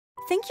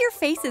think your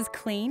face is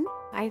clean?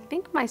 I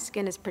think my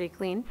skin is pretty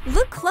clean.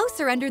 Look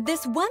closer under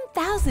this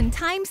 1,000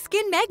 times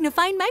skin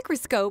magnifying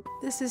microscope.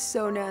 This is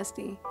so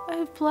nasty. I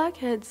have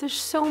blackheads. There's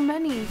so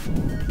many.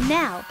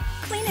 Now,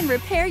 clean and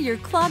repair your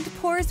clogged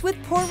pores with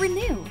Pore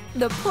Renew,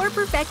 the pore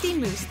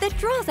perfecting mousse that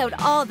draws out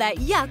all that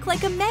yuck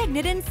like a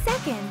magnet in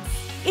seconds.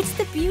 It's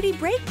the beauty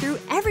breakthrough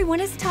everyone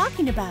is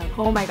talking about.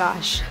 Oh my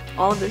gosh,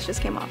 all of this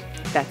just came off.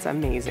 That's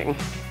amazing.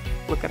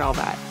 Look at all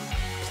that.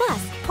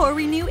 Plus, Pore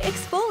Renew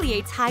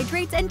exfoliates,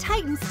 hydrates, and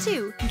tightens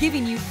too,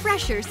 giving you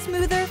fresher,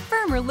 smoother,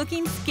 firmer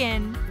looking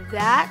skin.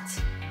 That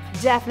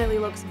definitely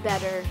looks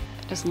better.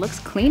 Just looks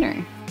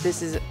cleaner.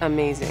 This is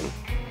amazing.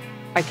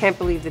 I can't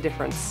believe the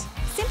difference.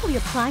 Simply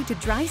apply to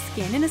dry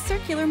skin in a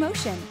circular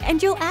motion,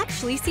 and you'll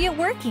actually see it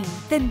working.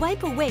 Then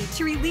wipe away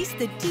to release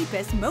the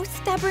deepest, most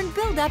stubborn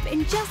buildup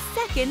in just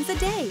seconds a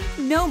day.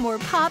 No more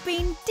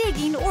popping,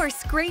 digging, or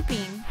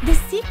scraping. The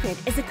secret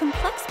is a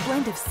complex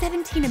blend of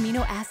 17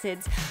 amino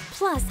acids,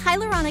 plus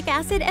hyaluronic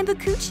acid and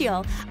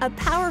bakuchiol, a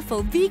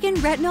powerful vegan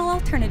retinol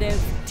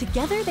alternative.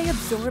 Together, they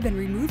absorb and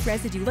remove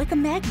residue like a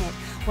magnet,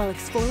 while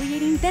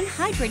exfoliating, then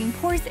hydrating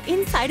pores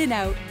inside and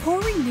out. Pore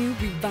Renew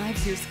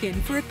revives your skin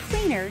for a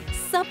cleaner,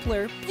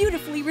 suppler,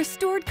 beautifully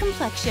restored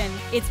complexion.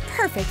 It's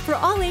perfect for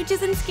all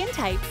ages and skin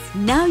types.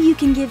 Now you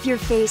can give your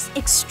face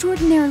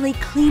extraordinarily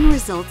clean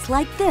results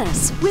like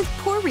this with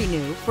Pore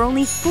Renew for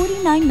only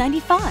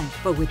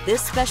 $49.95. But with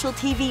this special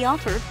TV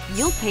offer,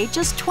 you'll pay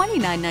just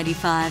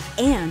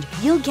 $29.95. And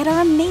you'll get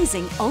our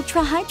amazing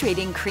Ultra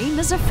Hydrating Cream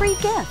as a free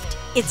gift.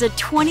 It's a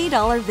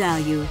 $20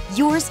 value,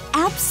 yours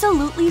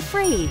absolutely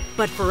free.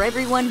 But for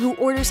everyone who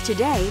orders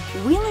today,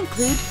 we'll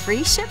include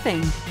free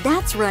shipping.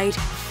 That's right,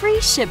 free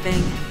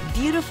shipping.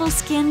 Beautiful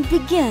skin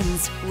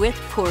begins with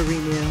Pore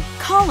Renew.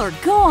 Call or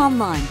go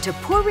online to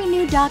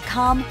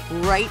porerenew.com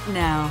right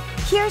now.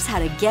 Here's how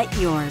to get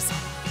yours.